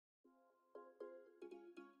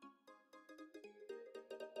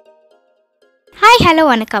Hi, hello,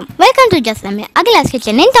 வணக்கம். Welcome to Just Samayal. Agla's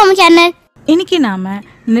Kitchen in Tamil channel. இன்னைக்கு நாம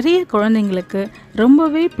நிறைய குழந்தைங்களுக்கு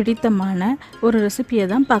ரொம்பவே பிடித்தமான ஒரு ரெசிபியை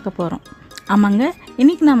தான் பார்க்க போறோம். ஆமாங்க,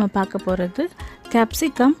 இன்னைக்கு நாம பார்க்க போறது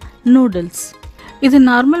Capsicum Noodles. இது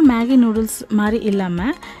நார்மல் மேகி நூடுல்ஸ் மாதிரி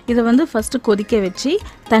இல்லாமல் இதை வந்து ஃபஸ்ட்டு கொதிக்க வச்சு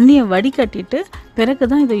தண்ணியை வடிகட்டிட்டு பிறகு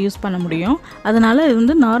தான் இதை யூஸ் பண்ண முடியும். அதனால் இது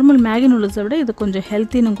வந்து நார்மல் மேகி நூடுல்ஸை விட இது கொஞ்சம்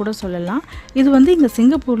ஹெல்த்தின்னு கூட சொல்லலாம். இது வந்து இங்கே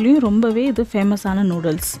சிங்கப்பூர்லேயும் ரொம்பவே இது ஃபேமஸான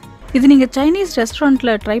நூடுல்ஸ். இது நீங்கள் சைனீஸ்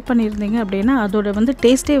ரெஸ்டாரண்ட்டில் ட்ரை பண்ணியிருந்தீங்க அப்படின்னா அதோட வந்து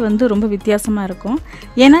டேஸ்ட்டே வந்து ரொம்ப வித்தியாசமாக இருக்கும்.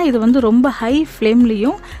 ஏன்னா இது வந்து ரொம்ப ஹை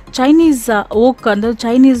ஃப்ளேம்லேயும் சைனீஸ் ஓக் அந்த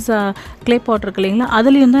சைனீஸ் க்ளே பாட் இருக்கு இல்லைங்களா,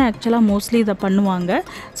 அதுலேயும் தான் ஆக்சுவலாக மோஸ்ட்லி இதை பண்ணுவாங்க.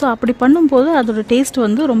 ஸோ அப்படி பண்ணும்போது அதோட டேஸ்ட்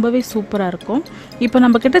வந்து ரொம்பவே சூப்பராக இருக்கும். இப்போ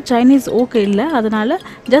நம்மக்கிட்ட சைனீஸ் ஓக் இல்லை, அதனால்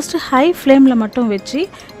ஜஸ்ட் ஹை ஃப்ளேமில் மட்டும் வச்சு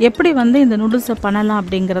எப்படி வந்து இந்த நூடுல்ஸை பண்ணலாம்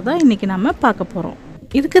அப்படிங்கிறத இன்றைக்கி நம்ம பார்க்க போகிறோம்.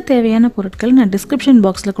 இதுக்கு தேவையான பொருட்கள் நான் டிஸ்கிரிப்ஷன்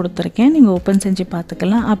பாக்ஸில் கொடுத்துருக்கேன், நீங்கள் ஓப்பன் செஞ்சு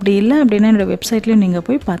பார்த்துக்கலாம். அப்படி இல்லை அப்படின்னா என்னோடய வெப்சைட்லேயும் நீங்கள்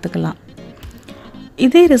போய் பார்த்துக்கலாம்.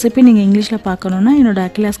 இதே ரெசிபி நீங்கள் இங்கிலீஷில் பார்க்கணுன்னா என்னோடய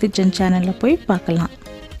அகிலாஸ் கிச்சன் சேனலில் போய் பார்க்கலாம்.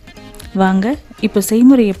 வாங்க இப்போ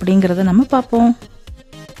செய்முறை எப்படிங்கிறத நம்ம பார்ப்போம்.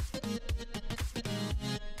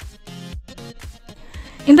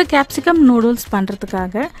 இந்த கேப்சிகம் நூடுல்ஸ்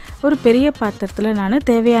பண்ணுறதுக்காக ஒரு பெரிய பாத்திரத்தில் நான்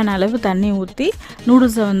தேவையான அளவு தண்ணி ஊற்றி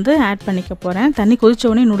நூடுல்ஸை வந்து ஆட் பண்ணிக்க போகிறேன். தண்ணி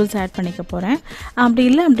கொதிச்சோடனே நூடுல்ஸ் ஆட் பண்ணிக்க போகிறேன். அப்படி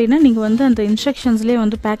இல்லை அப்படின்னா நீங்கள் வந்து அந்த இன்ஸ்ட்ரக்ஷன்ஸ்லேயே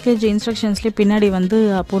வந்து பேக்கேஜ் இன்ஸ்ட்ரக்ஷன்ஸ்லேயே பின்னாடி வந்து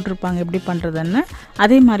போட்டிருப்பாங்க எப்படி பண்ணுறதுன்னு,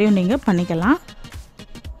 அதே மாதிரியும் நீங்கள் பண்ணிக்கலாம்.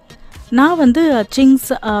 நான் வந்து சிங்ஸ்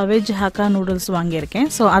வெஜ் ஹக்கா நூடுல்ஸ் வாங்கியிருக்கேன்.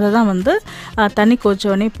 ஸோ அதை தான் வந்து தண்ணி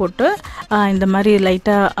கொதிச்சோடனே போட்டு இந்த மாதிரி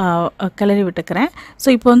லைட்டாக கிளறி விட்டுக்கிறேன். ஸோ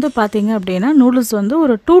இப்போ வந்து பார்த்தீங்க அப்படின்னா நூடுல்ஸ் வந்து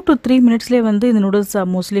ஒரு 2 to 3 மினிட்ஸ்லேயே வந்து இந்த நூடுல்ஸ்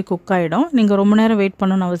மோஸ்ட்லி குக் ஆகிடும். நீங்கள் ரொம்ப நேரம் வெயிட்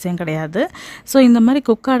பண்ணணும்னு அவசியம் கிடையாது. ஸோ இந்த மாதிரி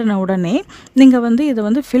குக் ஆடின உடனே நீங்கள் வந்து இதை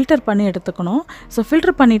வந்து ஃபில்டர் பண்ணி எடுத்துக்கணும். ஸோ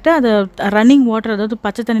ஃபில்டர் பண்ணிவிட்டு அதை ரன்னிங் வாட்டர், அதாவது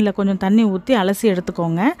பச்சை தண்ணியில் கொஞ்சம் தண்ணி ஊற்றி அலசி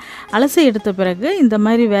எடுத்துக்கோங்க. அலசி எடுத்த பிறகு இந்த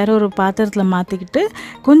மாதிரி வேற ஒரு பாத்திரத்தில் மாற்றிக்கிட்டு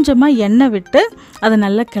கொஞ்சமாக எண்ணெய் விட்டு அதை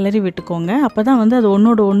நல்லா கிளறி விட்டுக்கோங்க. அப்போ தான் வந்து அது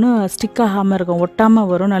ஒன்றோட ஒன்று ஸ்டிக் ஆகாமல் இருக்கும், ஒட்டாமல்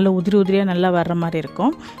வரும், நல்ல உதிரி உதிரியாக நல்லா வர்ற மாதிரி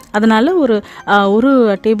இருக்கும். அதனால் ஒரு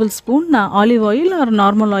டேபிள் ஸ்பூன் ஆலிவ் ஆயில் ஒரு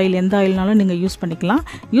நார்மல் ஆயில் எந்த ஆயில்னாலும் நீங்கள் யூஸ் பண்ணிக்கலாம்.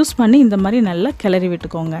 யூஸ் பண்ணி இந்த மாதிரி நல்லா கிளறி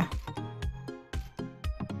விட்டுக்கோங்க.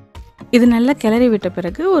 இது நல்லா கிளறி விட்ட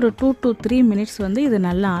பிறகு ஒரு 2 to 3 மினிட்ஸ் வந்து இது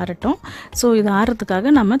நல்லா ஆறட்டும். ஸோ இது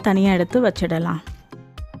ஆறதுக்காக நம்ம தனியாக எடுத்து வச்சிடலாம்.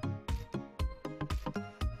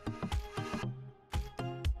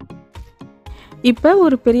 இப்போ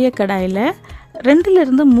ஒரு பெரிய கடாயில் 2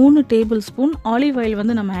 to 3 table spoon olive oil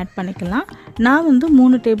வந்து நம்ம ஆட் பண்ணிக்கலாம். நான் வந்து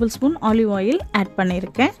 3 table spoon olive oil add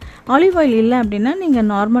பண்ணியிருக்கேன். ஆலிவ் ஆயில் இல்லை அப்படின்னா நீங்கள்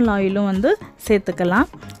நார்மல் ஆயிலும் வந்து சேர்த்துக்கலாம்.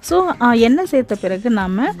 ஸோ எண்ணெய் சேர்த்த பிறகு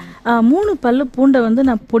நாம் 3 பல்லு பூண்டை வந்து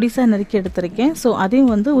நான் பொடிசாக நறுக்கி எடுத்திருக்கேன். ஸோ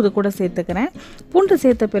அதையும் வந்து இது கூட சேர்த்துக்கிறேன். பூண்டு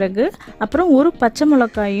சேர்த்த பிறகு அப்புறம் ஒரு பச்சை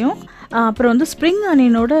மிளகாயும் அப்புறம் வந்து ஸ்ப்ரிங்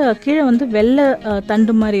ஆனியனோட கீழே வந்து வெள்ளை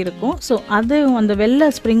தண்டு மாதிரி இருக்கும். ஸோ அது அந்த வெள்ளை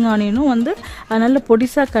ஸ்ப்ரிங் ஆனியனும் வந்து நல்ல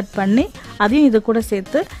பொடிசாக கட் பண்ணி அதையும் இது கூட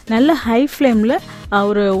சேர்த்து நல்ல ஹை ஃப்ளேமில்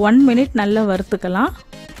ஒரு 1 மினிட் நல்லா வறுத்துக்கலாம்.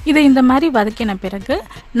 இதை இந்த மாதிரி வதக்கின பிறகு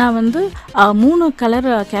நான் வந்து 3 கலர்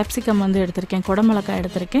கேப்சிகம் வந்து எடுத்திருக்கேன், குடமிளகாய்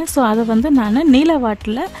எடுத்திருக்கேன். ஸோ அதை வந்து நான் நீல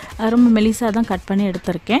வாட்டில் ரொம்ப மெலிசாக தான் கட் பண்ணி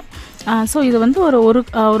எடுத்திருக்கேன். ஸோ இது வந்து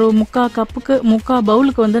ஒரு முக்கால்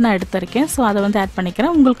பவுலுக்கு வந்து நான் எடுத்திருக்கேன். ஸோ அதை வந்து ஆட்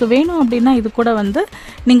பண்ணிக்கிறேன். உங்களுக்கு வேணும் அப்படின்னா இது கூட வந்து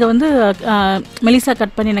நீங்கள் வந்து மெலிசாக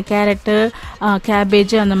கட் பண்ணின கேரட்டு,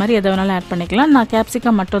 கேபேஜ் அந்த மாதிரி எதை வேணாலும் ஆட் பண்ணிக்கலாம். நான்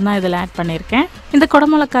கேப்சிகம் மட்டும்தான் இதில் ஆட் பண்ணியிருக்கேன். இந்த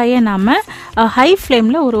குடமிளகாயை நாம் ஹை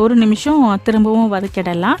ஃப்ளேமில் ஒரு நிமிஷம் திரும்பவும்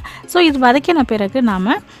வதக்கிடலாம். ஸோ இது வதக்கின பிறகு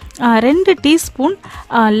நாம் 2 டீஸ்பூன்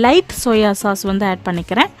லைட் சோயா சாஸ் வந்து ஆட்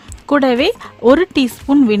பண்ணிக்கிறேன். கூடவே 1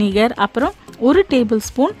 டீஸ்பூன் வினிகர், அப்புறம் 1 டேபிள்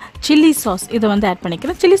ஸ்பூன் சில்லி சாஸ் இதை வந்து ஆட்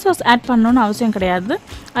பண்ணிக்கிறேன். சில்லி சாஸ் ஆட் பண்ணணும்னு அவசியம் கிடையாது.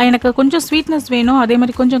 எனக்கு கொஞ்சம் ஸ்வீட்னஸ் வேணும், அதே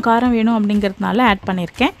மாதிரி கொஞ்சம் காரம் வேணும் அப்படிங்கிறதுனால ஆட்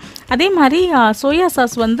பண்ணியிருக்கேன். அதே மாதிரி சோயா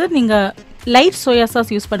சாஸ் வந்து நீங்கள் லைட் சோயா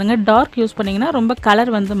சாஸ் யூஸ் பண்ணுங்கள். டார்க் யூஸ் பண்ணிங்கன்னா ரொம்ப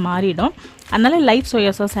கலர் வந்து மாறிடும். அதனால் லைட்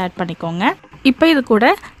சோயா சாஸ் ஆட் பண்ணிக்கோங்க. இப்போ இது கூட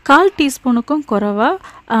 1/4 டீஸ்பூனுக்கும்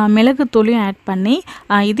குறைவாக மிளகு தூளையும் ஆட் பண்ணி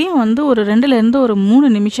இதையும் வந்து ஒரு 2 to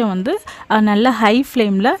 3 நிமிஷம் வந்து நல்லா ஹை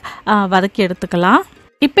ஃப்ளேமில் வதக்கி எடுத்துக்கலாம்.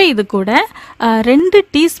 இப்போ இது கூட 2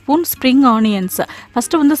 டீஸ்பூன் ஸ்ப்ரிங் ஆனியன்ஸ்,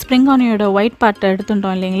 ஃபஸ்ட்டு வந்து ஸ்ப்ரிங் ஆனியனோட ஒயிட் பார்ட்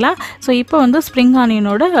எடுத்துட்டோம் இல்லைங்களா. ஸோ இப்போ வந்து ஸ்ப்ரிங்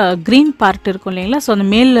ஆனியனோட க்ரீன் பார்ட் இருக்கும் இல்லைங்களா, ஸோ அந்த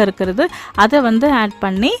மேலில் இருக்கிறது அதை வந்து ஆட்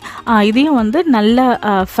பண்ணி இதையும் வந்து நல்லா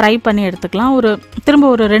ஃப்ரை பண்ணி எடுத்துக்கலாம். திரும்ப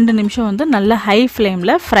ஒரு 2 நிமிஷம் வந்து நல்லா ஹை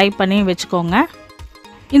ஃப்ளேமில் ஃப்ரை பண்ணி வச்சுக்கோங்க.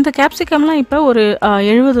 இந்த கேப்சிகம்லாம் இப்போ ஒரு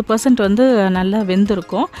 70% வந்து நல்லா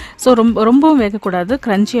வெந்திருக்கும். ஸோ ரொம்பவும் வேகக்கூடாது,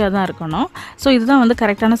 க்ரன்ச்சியாக தான் இருக்கணும். ஸோ இதுதான் வந்து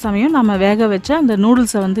கரெக்டான சமயம் நம்ம வேக வச்ச அந்த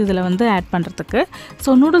நூடுல்ஸை வந்து இதில் வந்து ஆட் பண்ணுறதுக்கு.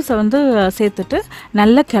 ஸோ நூடுல்ஸை வந்து சேர்த்துட்டு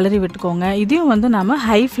நல்லா கிளறி விட்டுக்கோங்க. இதையும் வந்து நம்ம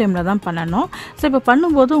ஹை ஃப்ளேமில் தான் பண்ணணும். ஸோ இப்போ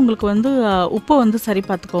பண்ணும்போது உங்களுக்கு வந்து உப்பை வந்து சரி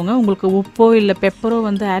பார்த்துக்கோங்க. உங்களுக்கு உப்போ இல்லை பெப்பரோ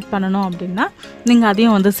வந்து ஆட் பண்ணணும் அப்படின்னா நீங்கள்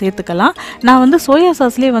அதையும் வந்து சேர்த்துக்கலாம். நான் வந்து சோயா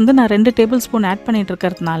சாஸ்லேயே வந்து நான் 2 டேபிள் ஸ்பூன் ஆட் பண்ணிகிட்டு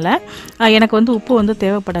இருக்கிறதுனால எனக்கு வந்து உப்பு வந்து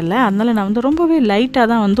தேவைப்படலை. அதனால் நான் வந்து ரொம்பவே லைட்டாக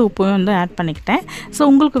தான் வந்து உப்பையும் வந்து ஆட் பண்ணிக்கிட்டேன். ஸோ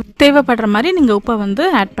உங்களுக்கு தேவைப்படுற மாதிரி நீங்கள் உப்பை வந்து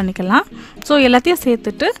ஆட் பண்ணிக்கலாம். ஸோ எல்லாத்தையும்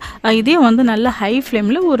சேர்த்துட்டு இதையும் வந்து நல்லா ஹை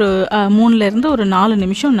ஃப்ளேமில் ஒரு 3லேருந்து ஒரு 4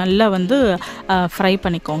 நிமிஷம் நல்லா வந்து ஃப்ரை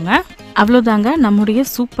பண்ணிக்கோங்க. அவ்வளோதாங்க, நம்முடைய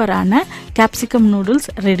சூப்பரான கேப்சிகம் நூடுல்ஸ்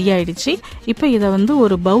ரெடி ஆகிடுச்சு. இப்போ இதை வந்து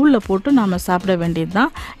ஒரு பவுலில் போட்டு நாம் சாப்பிட வேண்டியது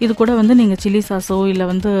தான். இது கூட வந்து நீங்கள் சில்லி சாஸோ இல்லை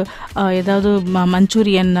வந்து ஏதாவது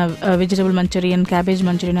Manchurian, vegetable Manchurian, cabbage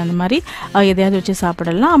Manchurian அந்த மாதிரி எதையாவது வச்சு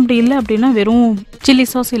சாப்பிடலாம். அப்படி இல்லை அப்படின்னா வெறும் சில்லி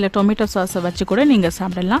சாஸ் இல்லை டொமேட்டோ சாஸை வச்சு கூட நீங்கள்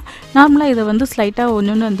சாப்பிடலாம். நார்மலாக இதை வந்து ஸ்லைட்டாக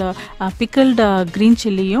ஒன்று அந்த பிக்கிள்டு க்ரீன்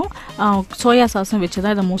சில்லியும் சோயா சாஸும் வச்சு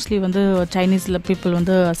தான் இதை மோஸ்ட்லி வந்து சைனீஸில் பீப்புள்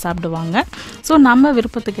வந்து சாப்பிடுவாங்க. ஸோ நம்ம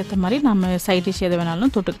விருப்பத்துக்கு ஏற்ற மாதிரி நம்ம சைட் டிஷ் எதை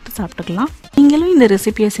வேணாலும் தொட்டுக்கிட்டு சாப்பிட்டுக்கலாம். நீங்களும் இந்த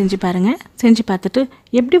ரெசிபியை செஞ்சு பாருங்கள். செஞ்சு பார்த்துட்டு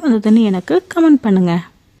எப்படி வந்ததுன்னு எனக்கு கமெண்ட் பண்ணுங்கள்.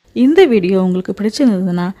 இந்த வீடியோ உங்களுக்கு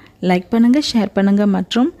பிடிச்சிருந்ததுன்னா லைக் பண்ணுங்கள், ஷேர் பண்ணுங்கள்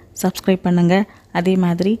மற்றும் சப்ஸ்கிரைப் பண்ணுங்கள். அதே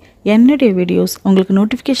மாதிரி என்னுடைய வீடியோஸ் உங்களுக்கு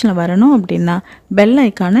நோட்டிஃபிகேஷனில் வரணும் அப்படின்னா பெல்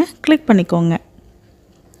ஐக்கானை கிளிக் பண்ணிக்கோங்க.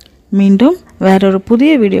 மீண்டும் வேறொரு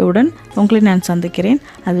புதிய வீடியோவுடன் உங்களை நான் சந்திக்கிறேன்.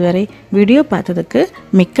 அதுவரை வீடியோ பார்த்ததுக்கு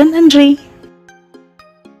மிக்க நன்றி.